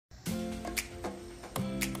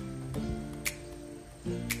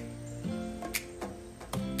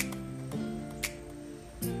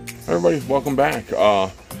everybody, welcome back.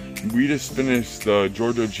 We just finished the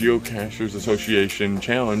Georgia Geocachers Association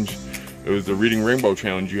challenge. It was the Reading Rainbow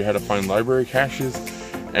challenge. You had to find library caches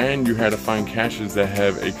and you had to find caches that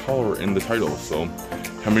have a color in the title. So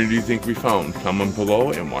how many do you think we found? Comment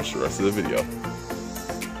below and watch the rest of the video.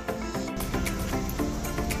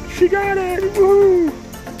 She got it! Woo!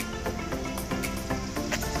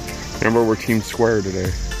 Remember, we're Team Square today.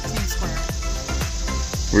 Team Square.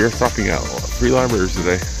 We are stopping at 3 libraries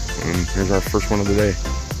today, and here's our first one of the day.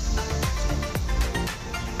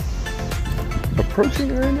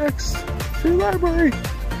 Approaching our next free library.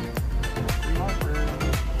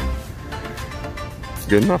 It's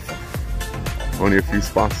good enough. Only a few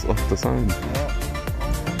spots left to sign.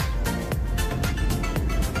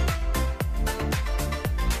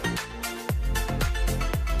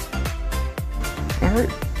 Alright,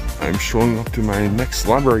 I'm showing up to my next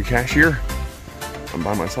library cache here. I'm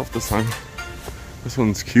by myself this time. This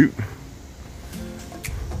one's cute.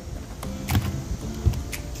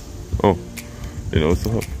 Oh, you know it's the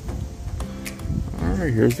hook.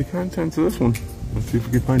 Alright, here's the contents of this one. Let's see if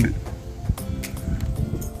we can find it.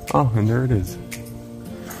 Oh, and there it is.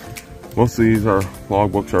 Most of these are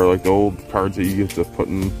logbooks, are like the old cards that you get to put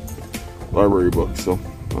in library books. So,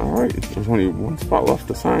 alright, there's only one spot left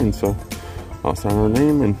to sign, so I'll sign our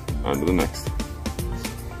name and on to the next.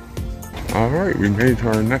 Alright, we made it to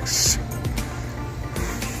our next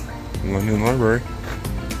London library.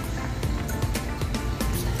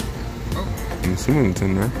 I'm assuming it's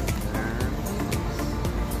in there.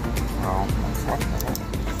 Oh,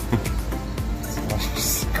 I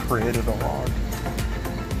just created a log.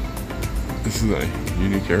 This is a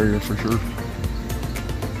unique area for sure.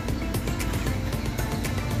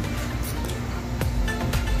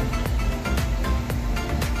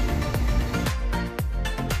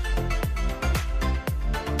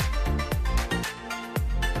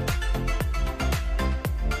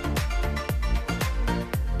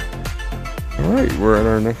 Alright, we're at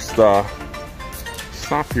our next stop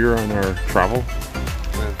here on our travel.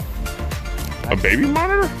 A baby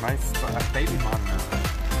monitor? Nice baby monitor.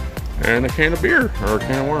 And a can of beer, or a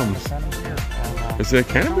can of worms. Is it a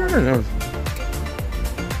can of beer? No.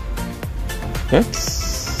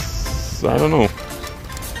 That's, I don't know.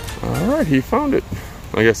 Alright, he found it.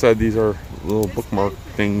 Like I said, these are little bookmark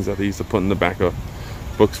things that they used to put in the back of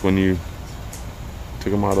books when you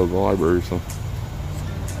took them out of the library. So.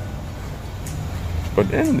 But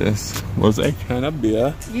in this was a can of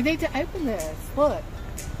beer. You need to open this. Look.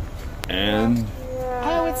 And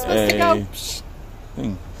oh, it's supposed to go.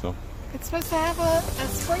 Thing. So It's supposed to have a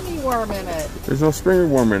springy worm in it. There's no springy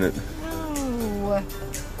worm in it. No.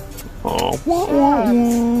 Oh.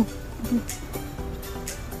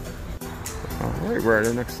 Alright, we're at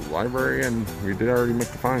our next library and we did already make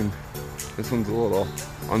the find. This one's a little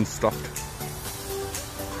unstuffed.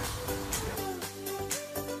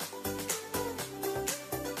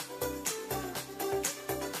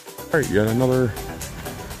 Alright, you got another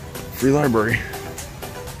free library.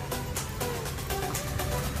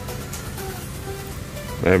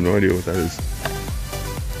 I have no idea what that is.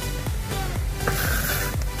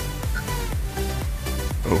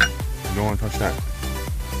 Oh, you don't want to touch that.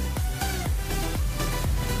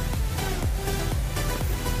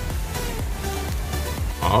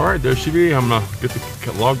 Alright, there she be. I'm gonna get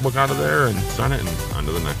the logbook out of there and sign it and on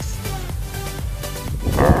to the next.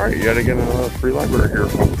 Alright, you gotta get another free library here,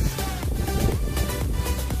 folks.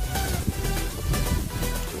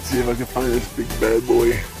 Let's see if I can find this big bad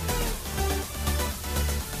boy.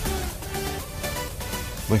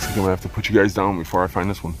 Looks like I'm gonna have to put you guys down before I find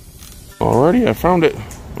this one. Alrighty, I found it.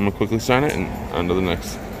 I'm gonna quickly sign it and on to the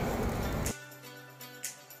next.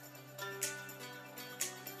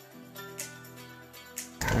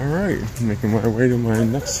 Alright, making my way to my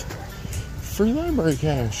next free library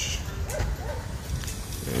cache.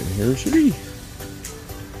 And here it should be.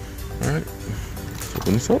 Alright, let's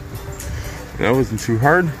open this up. That wasn't too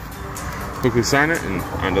hard. Quickly sign it and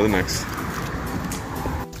on to the next.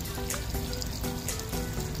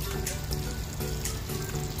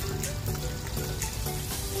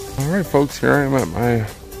 Alright folks, here I am at my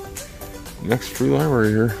next free library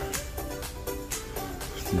here.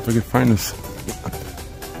 Let's see if I can find this.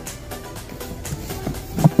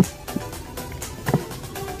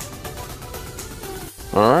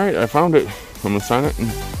 Alright, I found it. I'm gonna sign it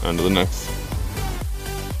and on to the next.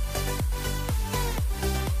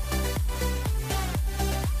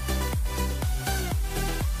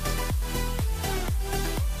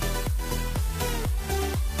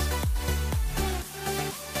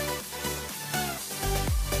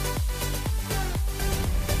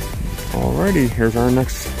 Alrighty, here's our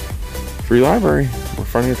next free library. we're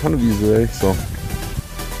finding a ton of these today, so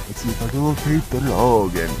let's see if I can locate the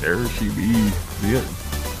log. And there she be. See it?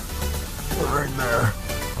 Right there.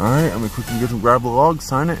 Alright, I'm gonna quickly get to grab the log,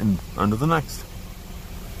 sign it, and on to the next.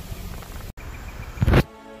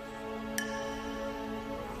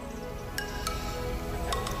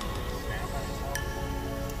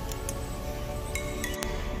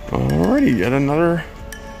 Alrighty, yet another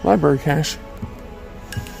library cache.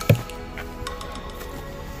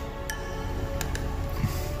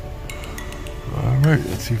 Alright,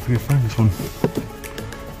 let's see if we can find this one.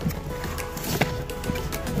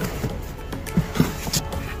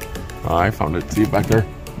 I found it. See it back there?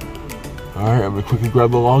 Alright, I'm gonna quickly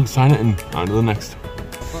grab the log, sign it, and on to the next.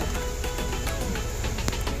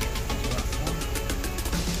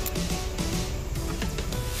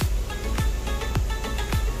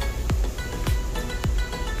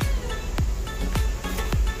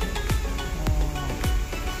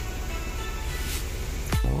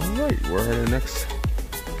 Alright, we're at our next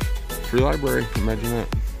free library. Imagine that.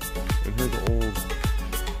 And here's the old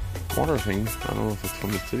water thing. I don't know if it's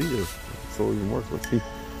from the city or if it still even works. Let's see.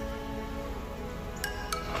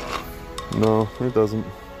 No, it doesn't.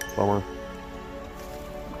 Bummer.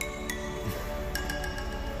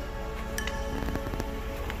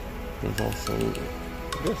 There's also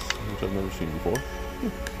this, which I've never seen before.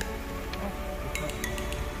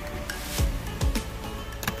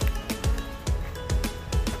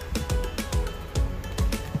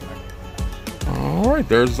 Alright,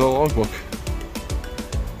 there's the logbook.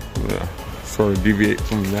 Yeah, sort of deviate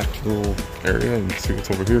from that little area and see what's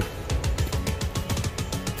over here.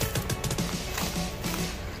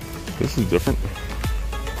 This is different.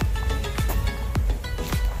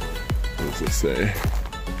 What does this say?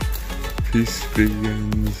 Peace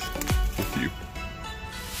begins with you.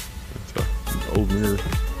 It's an old mirror.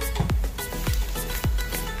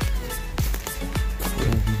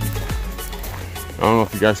 I don't know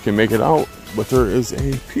if you guys can make it out, but there is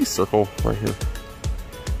a peace circle right here.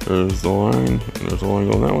 There's the line, and there's a line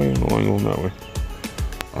going that way, and a line going that way.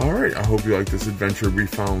 Alright, I hope you liked this adventure. We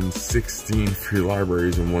found 16 free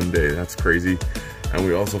libraries in one day. That's crazy. And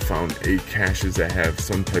we also found 8 caches that have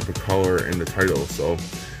some type of color in the title. So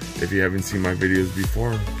if you haven't seen my videos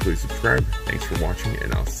before, please subscribe. Thanks for watching,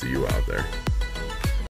 and I'll see you out there.